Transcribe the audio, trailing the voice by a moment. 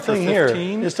thing here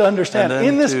is to understand,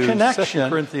 in this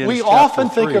connection, we often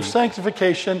think of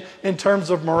sanctification in terms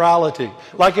of morality.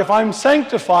 Like if I'm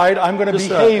sanctified, I'm going to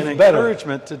behave better.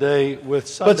 Encouragement today with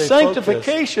Sunday But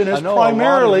sanctification is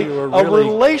primarily a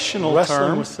relational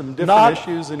term, not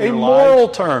a moral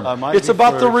term. It's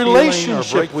about the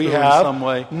relationship we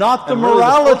have, not the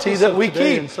morality that we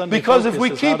keep. Because if we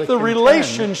keep the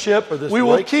relationship, we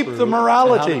will keep the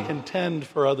morality.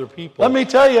 Let me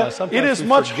tell you, it is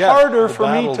much harder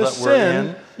for me to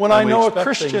sin when I know a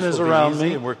Christian is around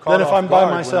me than if I'm by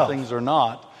myself. Things are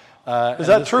not. Is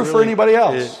that true for anybody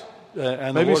else?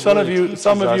 Maybe some of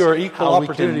you are equal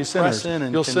opportunity sinners.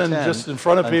 You'll sin just in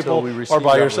front of people or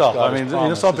by yourself. I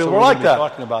mean, some people are like that.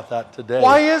 Talking about that today.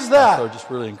 Why is that?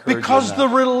 Because the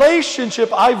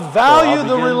relationship, I value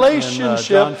the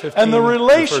relationship, and the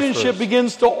relationship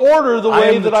begins to order the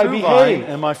way that I behave.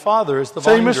 And my Father is the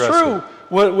vine dresser. Same is true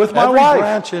with my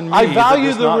wife. I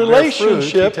value the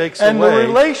relationship, and the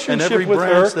relationship with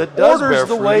her orders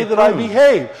the way that I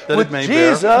behave. With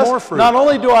Jesus, not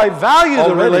only do I value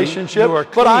the relationship,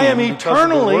 but I am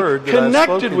eternally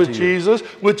connected with Jesus,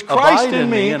 with Christ in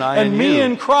me, and me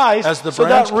in Christ, so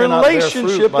that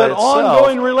relationship, that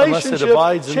ongoing relationship,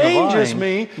 changes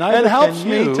me and helps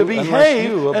me to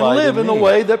behave and live in the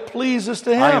way that pleases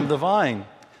to Him. I am the vine.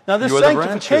 Now this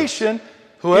sanctification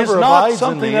is not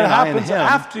something that happens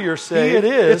after you're saved.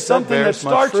 It's something that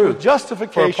starts with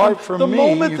justification the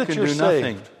moment that you're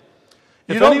saved.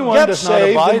 You don't get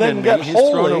saved and then get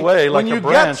holy. When you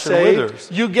get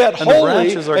saved, you get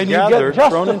holy, and you get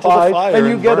justified, and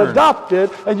you get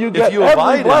adopted, and you get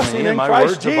every blessing in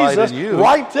Christ Jesus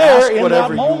right there in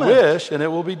that moment. Ask whatever you wish, and it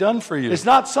will be done for you. It's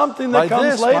not something that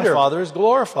comes later. My Father is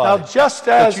glorified. Now, just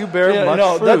as you bear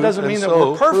much fruit, that doesn't mean that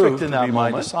we're perfect in that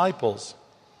moment. My disciples.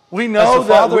 We know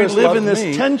that we live in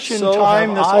this tension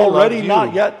time that's already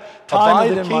not yet time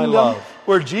of the kingdom,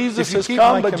 where Jesus has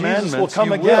come, but Jesus will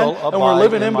come again, and we're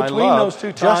living in between those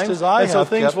two times, and so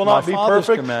things will not be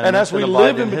perfect. And as we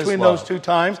live in between those two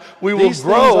times, we will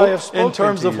grow in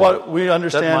terms of what we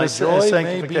understand as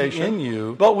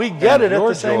sanctification, but we get it at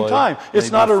the same time.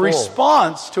 It's not a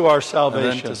response to our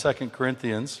salvation. And then to 2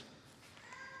 Corinthians.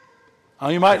 Now,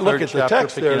 you might look at the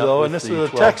text there, though, and this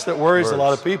is a text that worries a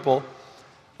lot of people.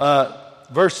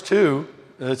 Verse 2,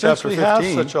 chapter 15, have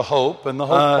such a hope, and the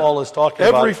hope Paul is talking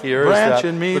about here is that branch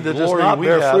in me that does not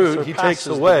bear fruit, he takes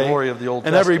away,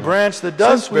 and every branch that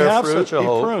does bear fruit, he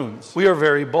prunes. We are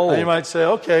very bold. And you might say,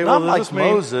 okay, well, not does like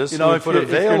Moses, if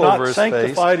you're not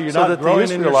sanctified, or you're not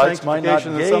growing in your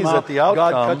sanctification, then somehow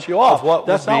God cuts you off.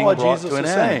 That's not what Jesus is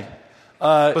saying.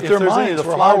 But their minds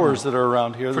were flowers that are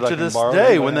around here. For to this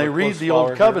day, when they read the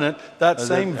Old Covenant, that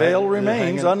same veil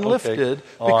remains unlifted,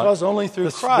 because only through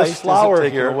Christ this flower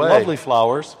here, lovely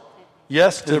flowers.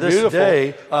 Yes, to this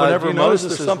day, whenever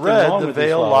Moses is read, the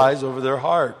veil lies over their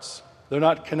hearts. They're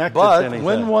not connected to anything. But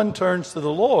when one turns to the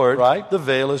Lord, the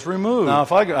veil is removed. Now,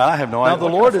 I have no idea. Now,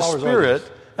 the Lord is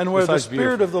Spirit. And where the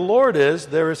Spirit of the Lord is,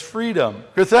 there is freedom.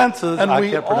 Chrysanthemums, and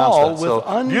we all, with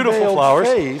unveiled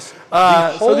face,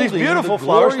 so these beautiful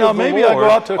flowers, now maybe I go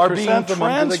out to a chrysanthemum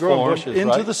and they grow bushes,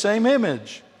 into the same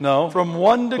image. No. From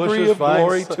one degree of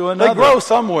glory to another. They grow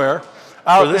somewhere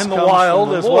out in the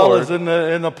wild as well as in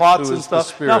the pots and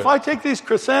stuff. Now, if I take these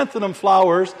chrysanthemum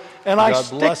flowers and I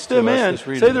stick them in,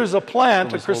 say there's a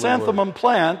plant, a chrysanthemum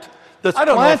plant, that's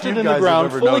planted in the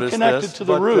ground, fully connected to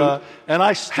the root, and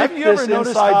I stick this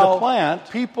inside the plant,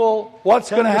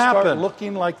 what's going to happen? Start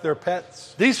looking like their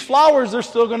pets. These flowers are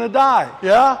still going to die.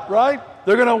 Yeah, right?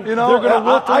 They're going to, they're going to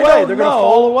wilt away. They're going to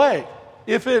fall away.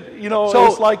 If it,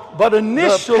 it's like, but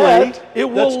initially, it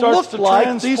will look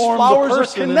like these flowers are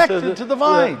connected to the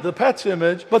vine. The pet's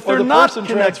image, but they're not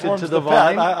connected to the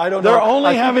vine. They're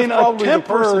only having a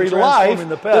temporary life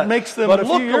that makes them look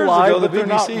alive, but they're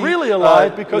not really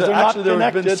alive because they're not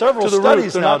connected to the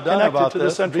roots. They're not connected to the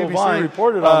central vine.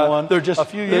 Reported on one. They're just a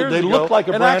few years ago. They look like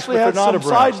a branch, but they're not a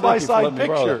branch. Side-by-side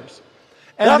pictures.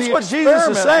 And that's what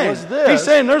Jesus is saying. He's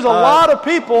saying there's a lot of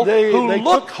people who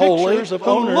look holy,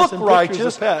 who look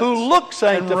righteous, who look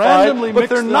sanctified, but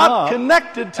they're not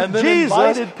connected to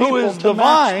Jesus, who is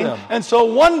divine. And so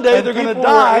one day they're going to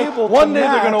die, one day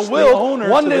they're going to wilt,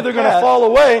 one day they're going to fall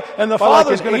away, and the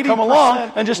Father's going to come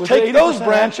along and just take those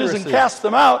branches and cast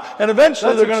them out, and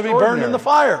eventually they're going to be burned in the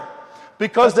fire.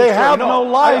 Because they have no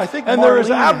life, and there is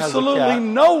absolutely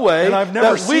no way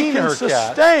that we can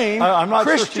sustain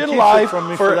Christian life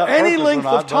for any length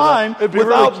of time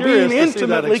without being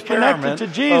intimately connected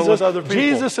to Jesus,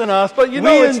 Jesus in us, we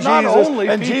in Jesus,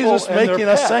 and Jesus making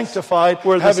us sanctified,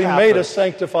 having made us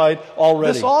sanctified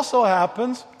already. This also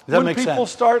happens when people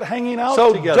start hanging out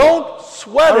together. So don't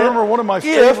sweat it. I remember one of my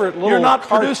favorite little you're not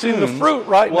producing the fruit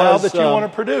right now that you want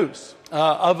to produce.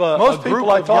 Most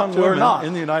people I talk to are not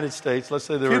in the United States. Let's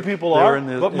say there are few people are,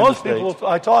 but most people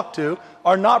I talk to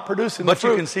are not producing the fruit.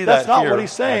 But you can see that's not what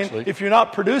he's saying. Actually, if you're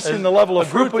not producing the level of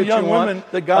fruit that young women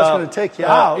that God's going to take you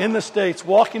out in the States,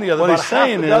 walking together. What he's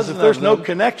saying is, if there's no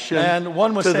connection, and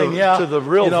one was saying, to the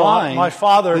real vine, my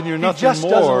father, he just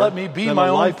doesn't let me be my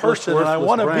own person, and I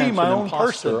want to be my own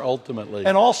person ultimately.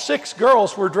 And all 6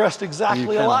 girls were dressed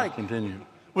exactly alike,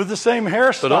 with the same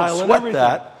hairstyle and everything.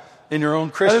 That in your own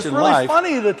Christian life. It's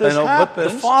really funny that this happens.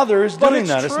 But the Father is doing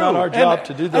that. It's not our job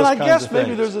to do those kinds of things. And I guess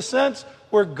maybe there's a sense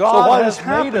where God has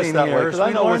made us that way. Because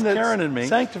I know with Karen and me,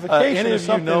 sanctification is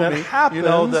something that happens. You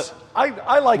know that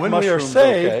I like when we are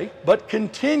saved, but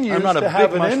continues to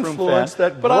have an influence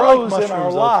that grows in our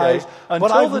lives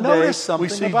until the day we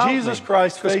see Jesus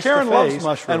Christ face to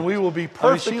face, and we will be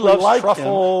perfectly like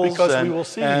Him because we will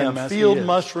see Him as He is. Field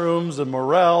mushrooms and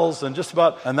morels and just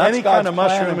about any kind of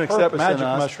mushroom except magic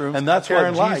mushrooms. And that's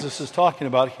what Jesus is talking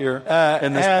about here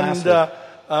in this passage.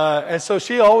 And so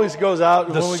she always goes out,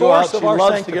 and when we go out, she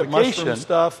loves to get mushroom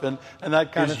stuff and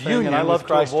that kind of thing. And I love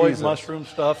to avoid mushroom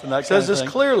stuff and that kind of thing. Says this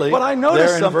clearly, but I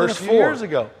noticed something a few years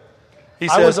ago. He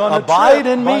says, abide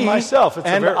in me, myself. It's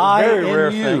and I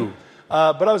in you.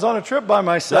 But I was on a trip by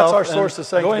myself. That's our source of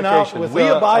sanctification. Going out with we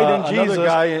abide in Jesus,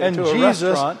 and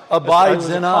Jesus abides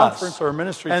in us. Or a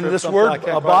ministry and this word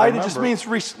abide, it just means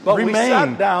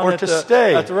remain or to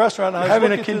stay at the restaurant,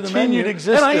 having a continued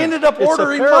existence. And I ended up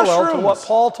ordering mushrooms. To what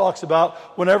Paul talks about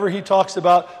whenever he talks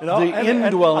about the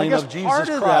indwelling of Jesus Christ. Part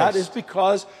of that is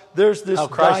because there's this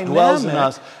Christ dwells in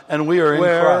us, and we are in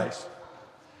Christ.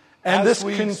 And this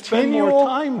continual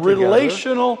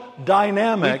relational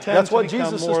dynamic, that's what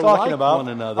Jesus is talking about.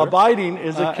 Abiding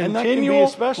is a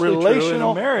continual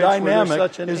relational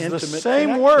dynamic, is the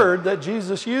same word that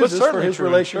Jesus uses for His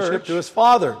relationship to His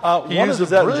Father. He uses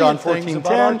that in John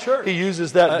 14:10. He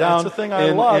uses that down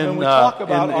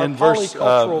in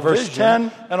verse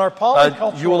 10. And our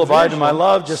polycultural you will abide in my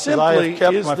love, just as I have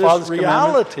kept my Father's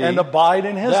commandment, and abide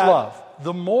in His love.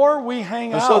 The more we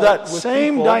hang out, so that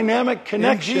same dynamic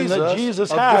connection that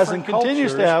Jesus has and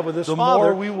continues to have with His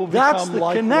Father, that's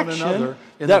the connection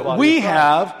that we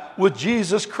have with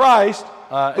Jesus Christ,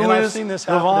 who is the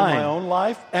vine. In my own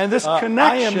life, and this connection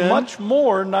I am much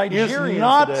more Nigerian is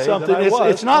not something.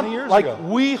 It's not like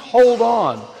we hold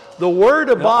on. The word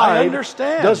abide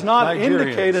does not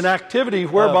indicate an activity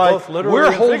whereby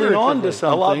we're holding on to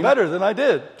something a lot better than I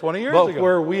did 20 years ago. But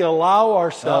where we allow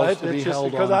ourselves to be held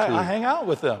on to. Because I hang out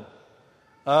with them.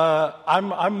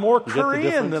 I'm more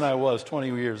Korean than I was 20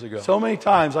 years ago. So many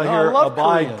times I hear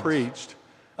abide preached.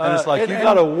 And it's like, you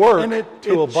got to work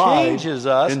to abide changes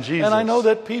us, in Jesus. And I know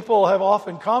that people have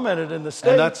often commented in the States,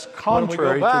 and that's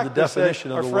contrary to the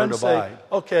definition of the word abide.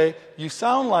 Okay, you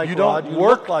sound like you God, don't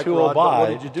work like to God, abide. What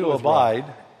did you do to abide?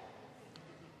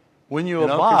 When you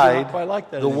abide, like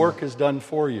the work is done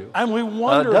for you. And we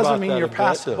wonder doesn't mean you're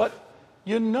passive. But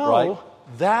you know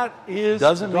that is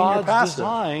God's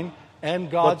design and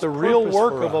God's the real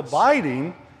work of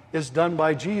abiding is done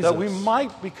by Jesus. That we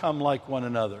might become like one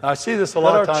another. I see this a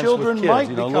lot of times with kids. Our children might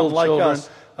become like us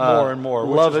more and more.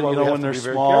 Love it, when they're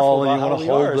small and you want to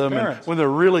hold them. And when they're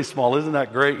really small, isn't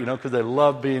that great, because they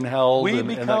love being held and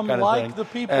that kind of thing. We become like the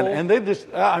people. And they just,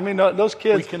 those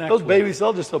kids, those babies,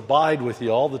 they'll just abide with you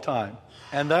all the time.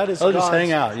 And that is they'll just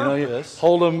hang out, you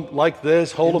hold them like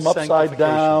this, hold them upside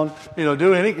down,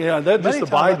 do anything. They're just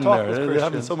abiding there. They're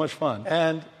having so much fun.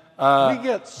 And we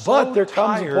get so but there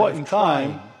comes a point in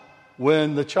time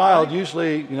when the child,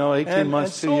 usually, 18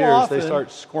 months, 2 years, they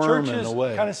start squirming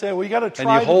away. Kind of say, well, you got to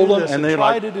try to do this, and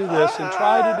try to do this, and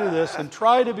try to do this, and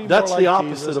try to be more like Jesus. That's the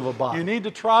opposite of abide. You need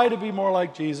to try to be more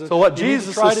like Jesus. So what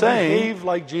Jesus is saying,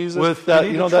 like Jesus, with that,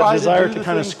 that desire to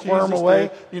kind of squirm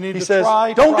away, he says,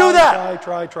 don't do that.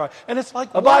 Try. And it's like,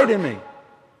 abide in me.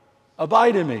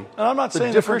 Abide in me. And I'm not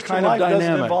saying the Christian life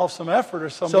doesn't involve some effort or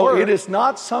some work. So it is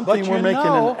not something we're making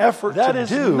an effort to do. That is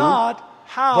not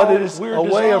how, but it is a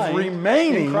way of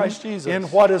remaining in Christ Jesus in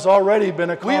what has already been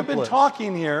accomplished. We have been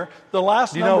talking here the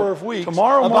last number of weeks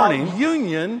tomorrow morning about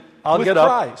union with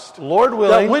Christ. Lord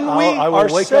willing, that when we are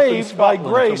saved by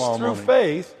grace through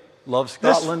faith, love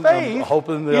Scotland. This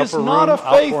faith is not a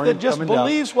faith that just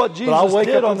believes what Jesus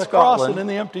did on the cross and in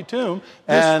the empty tomb.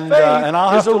 This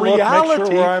faith is a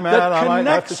reality that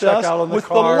connects us with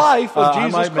the life of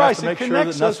Jesus Christ. It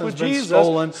connects us with Jesus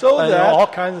so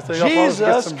that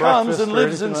Jesus comes and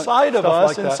lives inside of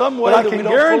us in some way that we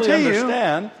don't fully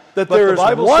understand. that there is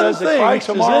one thing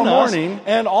tomorrow morning,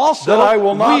 and also that I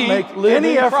will not make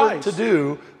any effort to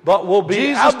do, but will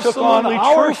be absolutely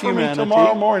true for me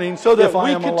tomorrow morning, so that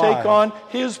we can take on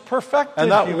His perfected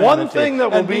humanity. And that one thing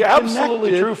that will be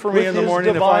absolutely true for me in the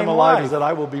morning if I'm alive is that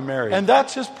I will be married. And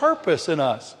that's His purpose in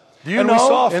us. Do you know, we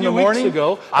saw a few weeks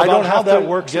ago, I don't know how that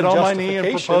works. Get on my knee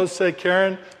and propose, say,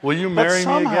 Karen, will you marry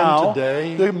me again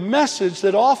today? The message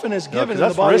that often is given in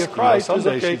the body of Christ is,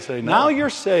 okay, now you're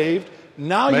saved,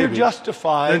 now you're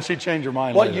justified. Then she'd change her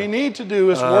mind. What you need to do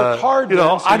is work hard.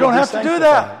 I don't have to do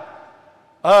that.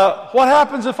 What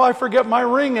happens if I forget my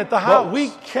ring at the house? But we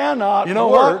cannot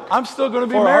work. I'm still going to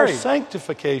be married.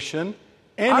 Sanctification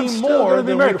any more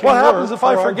than married. What happens if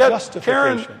I forget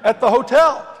Karen at the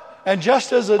hotel? And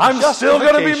just as I'm still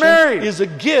going to be married is a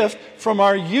gift from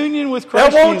our union with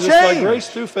Christ Jesus by grace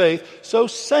through faith, so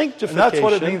sanctification that's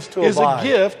what it means to is abide. A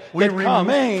gift we that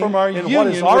comes from our union what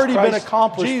has already been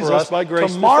accomplished for us by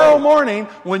grace. Tomorrow morning,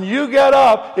 when you get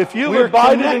up, if you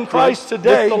abided in Christ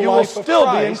today, you will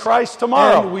still be in Christ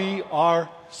tomorrow. And we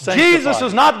are sanctified. Jesus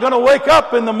is not going to wake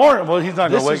up in the morning. Well, He's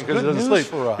not going to wake because He doesn't sleep.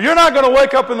 You're not going to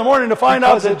wake up in the morning to find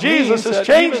out that Jesus has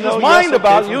changed His mind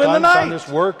about you in the night. There's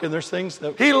work and there's things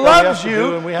that He loves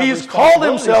you. He's called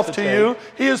Himself to you.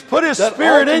 He has put His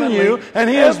Spirit in you, and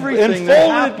He has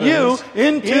enfolded you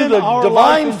into the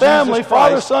divine family,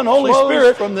 Father, Son, Holy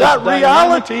Spirit. That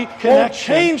reality won't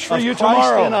change for you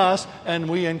tomorrow. In us and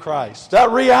we in Christ.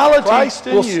 That reality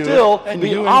will still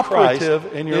be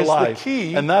operative in your life. The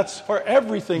key, and that's for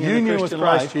everything. Union with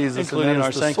Christ Jesus, including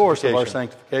our source of our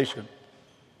sanctification.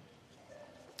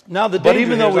 Now, but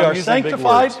even though we are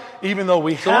sanctified, even though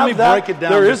we have that,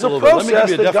 there is a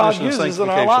process that God uses in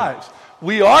our lives.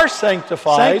 We are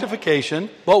sanctified,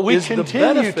 sanctification, but we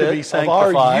continue to be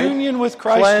sanctified. Our union with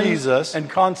Christ Jesus and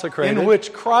consecrated, in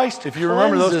which Christ, if you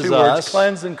remember those two words,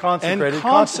 cleansed and consecrated,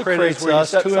 consecrates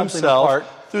us to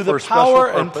Himself through the power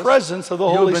and presence of the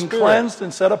Holy Spirit, cleansed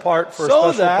and set apart for a special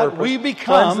purpose, so that we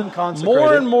become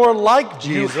more and more like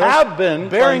Jesus. You have been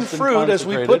bearing fruit as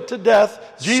we put to death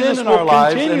sin in our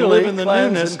lives and live in the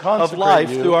newness of life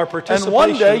through our participation. And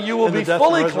one day you will be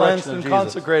fully cleansed and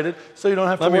consecrated, so you don't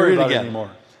have to worry about it anymore.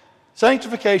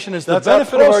 Sanctification is the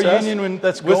benefit of our union with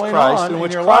Christ, in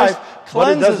which Christ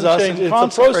cleanses us and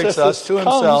consecrates us to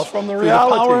Himself from the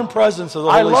power and presence of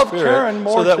the Holy Spirit. I love Karen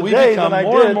more so that we become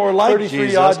more and more like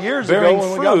Jesus, years bearing ago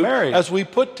when we got married, as we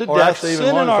put to death sin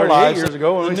in our lives, years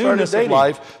ago when the newness of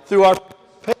life through our.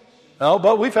 No,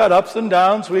 but we've had ups and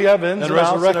downs. We have ins and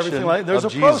outs and everything like that. There's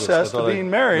a process to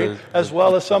being married, as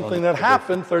well as something that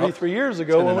happened 33 years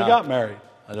ago when we got married.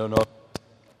 I don't know.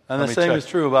 And the same is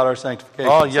true about our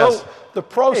sanctification. Oh, yes. So, the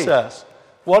process.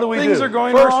 What do we do? Things are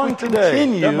going wrong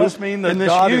today. That must mean that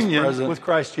God is present with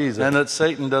Christ Jesus. And that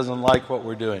Satan doesn't like what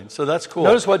we're doing. So that's cool.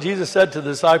 Notice what Jesus said to the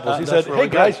disciples. He said, hey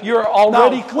guys, you're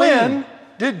already clean. When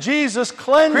did Jesus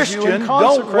cleanse you and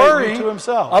consecrate you to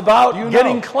Himself? About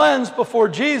getting cleansed before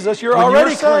Jesus, you're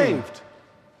already saved.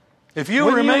 If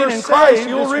you remain in Christ,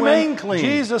 you'll remain clean.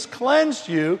 Jesus cleansed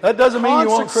you. That doesn't mean He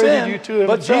won't sin you to Himself,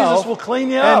 but Jesus will clean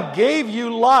you up and gave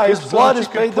you life. His blood has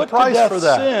paid the price for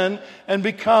that. Sin and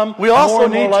become. We also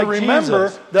need to remember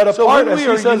that apart, as we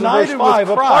are united with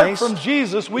Christ, apart from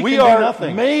Jesus, we are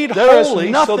nothing. Made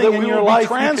holy, so that in your life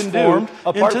transformed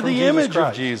into the image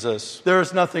of Jesus. There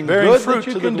is nothing good that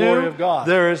you can do.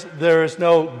 There is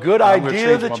no good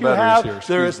idea that you have.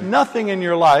 There is nothing in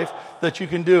your life that you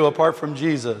can do apart from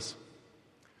Jesus.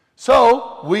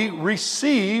 So, we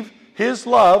receive His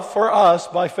love for us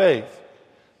by faith.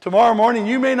 Tomorrow morning,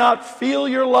 you may not feel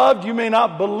you're loved, you may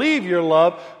not believe you're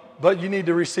loved, but you need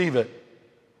to receive it.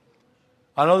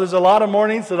 I know there's a lot of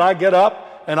mornings that I get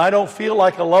up and I don't feel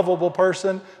like a lovable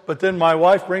person, but then my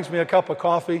wife brings me a cup of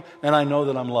coffee and I know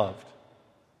that I'm loved.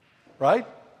 Right?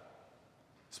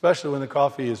 Especially when the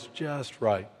coffee is just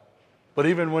right. But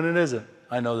even when it isn't,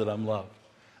 I know that I'm loved.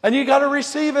 And you got to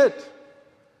receive it.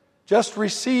 Just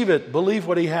receive it, believe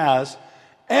what He has,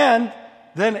 and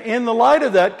then in the light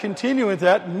of that, continue with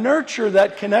that, nurture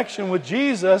that connection with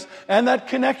Jesus and that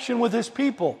connection with His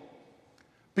people.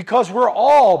 Because we're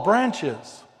all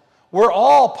branches. We're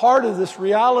all part of this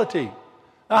reality.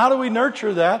 Now, how do we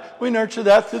nurture that? We nurture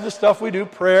that through the stuff we do,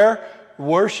 prayer,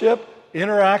 worship,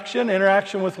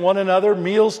 interaction with one another,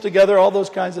 meals together, all those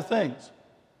kinds of things.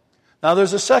 Now,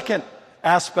 there's a second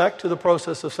aspect to the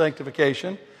process of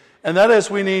sanctification, and that is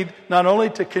we need not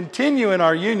only to continue in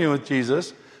our union with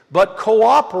Jesus, but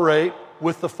cooperate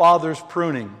with the Father's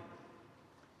pruning.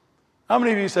 How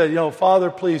many of you said,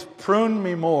 Father, please prune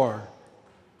me more?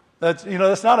 That's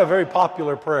not a very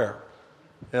popular prayer.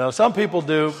 Some people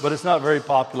do, but it's not very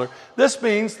popular. This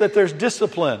means that there's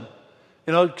discipline.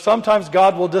 Sometimes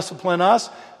God will discipline us,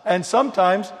 and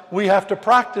sometimes we have to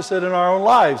practice it in our own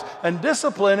lives. And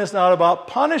discipline is not about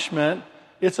punishment.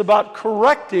 It's about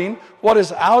correcting what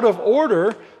is out of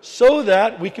order so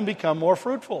that we can become more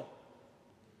fruitful.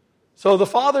 So the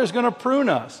Father is going to prune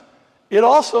us. It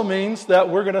also means that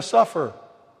we're going to suffer.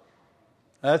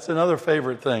 That's another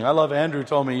favorite thing. I love Andrew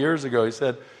told me years ago, he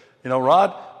said,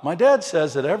 Rod, my dad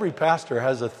says that every pastor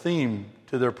has a theme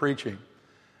to their preaching.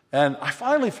 And I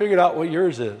finally figured out what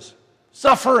yours is.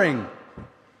 Suffering.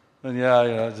 And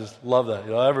I just love that.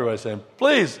 Everybody's saying,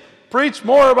 please, preach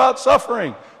more about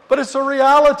suffering. But it's a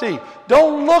reality.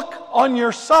 Don't look on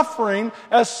your suffering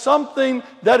as something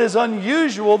that is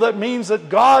unusual, that means that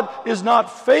God is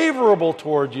not favorable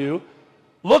toward you.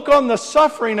 Look on the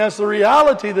suffering as the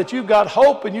reality that you've got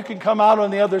hope and you can come out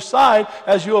on the other side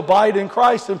as you abide in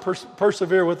Christ and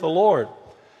persevere with the Lord.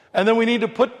 And then we need to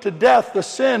put to death the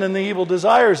sin and the evil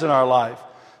desires in our life.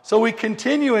 So we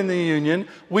continue in the union,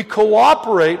 we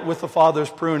cooperate with the Father's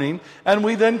pruning, and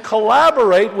we then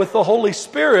collaborate with the Holy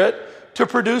Spirit to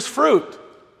produce fruit.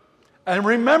 And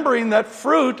remembering that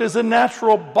fruit is a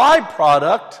natural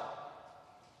byproduct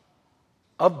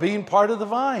of being part of the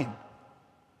vine.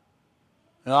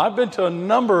 Now, I've been to a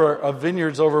number of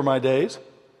vineyards over my days,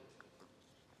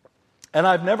 and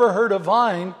I've never heard a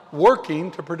vine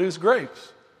working to produce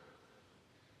grapes.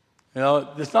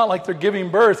 It's not like they're giving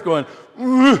birth going,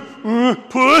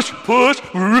 push, push.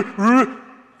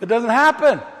 It doesn't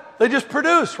happen. They just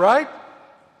produce, right?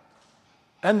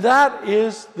 And that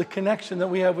is the connection that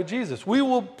we have with Jesus. We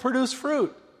will produce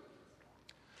fruit.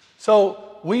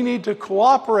 So we need to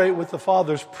cooperate with the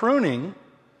Father's pruning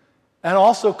and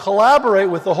also collaborate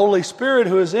with the Holy Spirit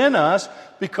who is in us,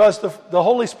 because the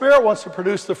Holy Spirit wants to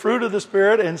produce the fruit of the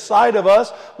Spirit inside of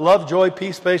us: love, joy,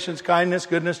 peace, patience, kindness,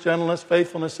 goodness, gentleness,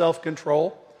 faithfulness,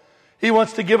 self-control. He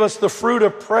wants to give us the fruit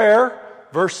of prayer,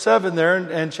 verse 7 there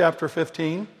in chapter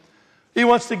 15. He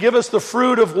wants to give us the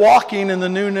fruit of walking in the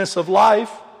newness of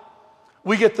life.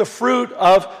 We get the fruit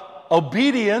of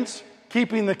obedience,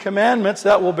 keeping the commandments,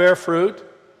 that will bear fruit.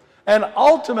 And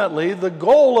ultimately, the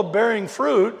goal of bearing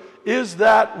fruit is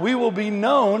that we will be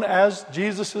known as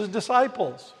Jesus'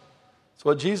 disciples. That's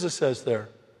what Jesus says there.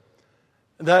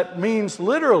 That means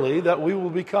literally that we will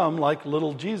become like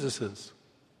little Jesuses,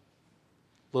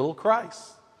 little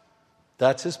Christ.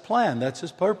 That's his plan. That's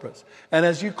his purpose. And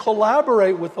as you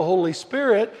collaborate with the Holy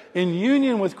Spirit in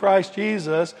union with Christ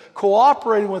Jesus,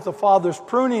 cooperating with the Father's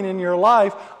pruning in your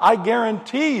life, I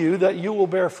guarantee you that you will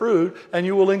bear fruit, and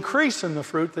you will increase in the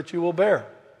fruit that you will bear.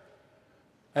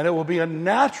 And it will be a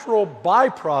natural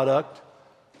byproduct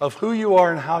of who you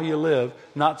are and how you live,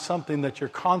 not something that you're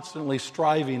constantly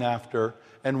striving after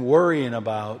and worrying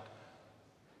about.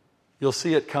 You'll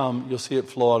see it come, you'll see it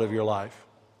flow out of your life.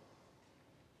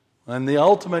 And the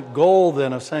ultimate goal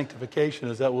then of sanctification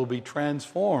is that we'll be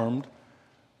transformed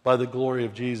by the glory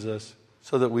of Jesus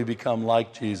so that we become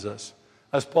like Jesus.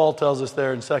 As Paul tells us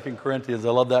there in 2 Corinthians, I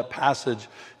love that passage.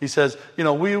 He says,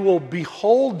 we will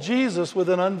behold Jesus with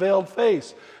an unveiled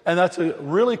face. And that's a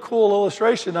really cool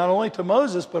illustration, not only to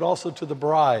Moses, but also to the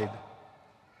bride.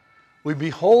 We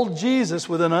behold Jesus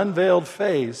with an unveiled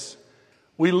face.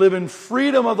 We live in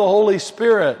freedom of the Holy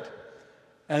Spirit.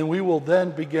 And we will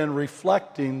then begin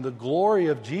reflecting the glory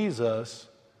of Jesus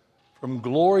from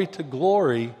glory to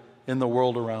glory in the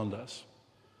world around us.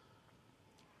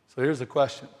 So here's the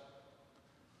question.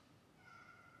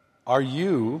 Are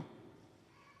you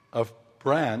a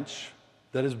branch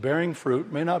that is bearing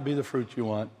fruit? May not be the fruit you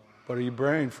want, but are you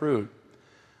bearing fruit?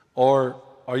 Or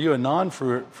are you a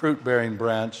non-fruit-bearing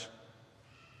branch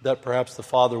that perhaps the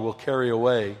Father will carry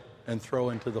away and throw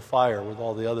into the fire with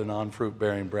all the other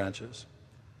non-fruit-bearing branches?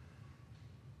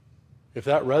 If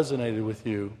that resonated with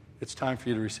you, it's time for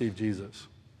you to receive Jesus.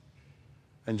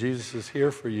 And Jesus is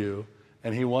here for you,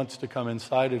 and he wants to come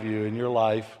inside of you in your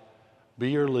life,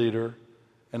 be your leader,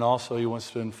 and also he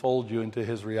wants to enfold you into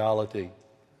his reality.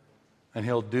 And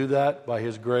he'll do that by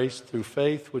his grace through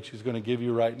faith, which he's going to give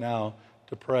you right now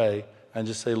to pray, and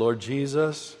just say, Lord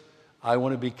Jesus, I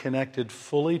want to be connected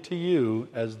fully to you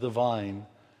as the vine,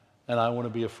 and I want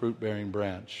to be a fruit-bearing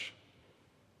branch.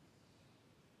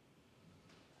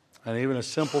 And even a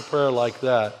simple prayer like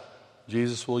that,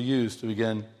 Jesus will use to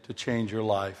begin to change your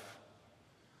life.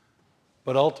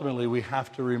 But ultimately, we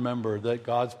have to remember that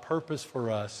God's purpose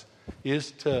for us is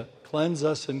to cleanse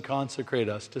us and consecrate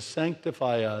us, to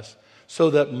sanctify us, so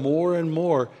that more and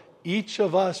more each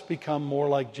of us become more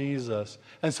like Jesus.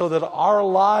 And so that our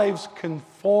lives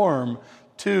conform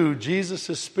to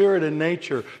Jesus' spirit and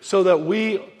nature so that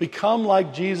we become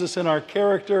like Jesus in our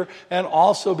character and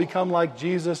also become like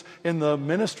Jesus in the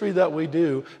ministry that we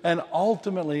do. And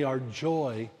ultimately our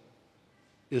joy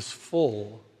is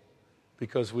full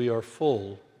because we are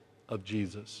full of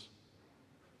Jesus.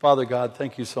 Father God,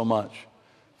 thank you so much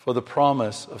for the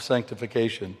promise of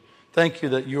sanctification. Thank you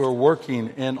that you are working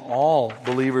in all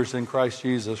believers in Christ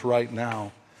Jesus right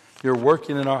now. You're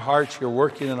working in our hearts. You're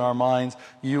working in our minds.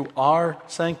 You are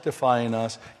sanctifying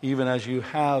us even as you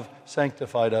have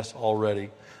sanctified us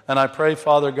already. And I pray,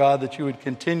 Father God, that you would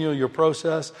continue your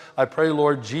process. I pray,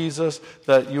 Lord Jesus,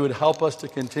 that you would help us to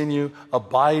continue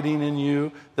abiding in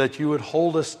you, that you would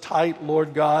hold us tight,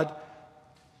 Lord God,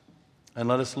 and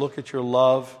let us look at your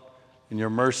love and your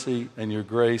mercy and your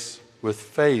grace with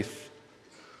faith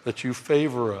that you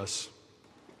favor us,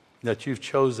 that you've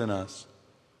chosen us,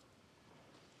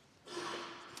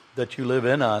 that you live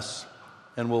in us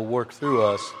and will work through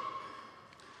us,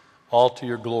 all to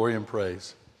your glory and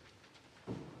praise.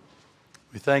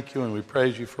 We thank you and we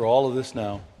praise you for all of this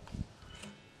now,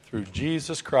 through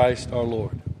Jesus Christ our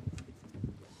Lord.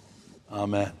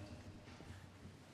 Amen.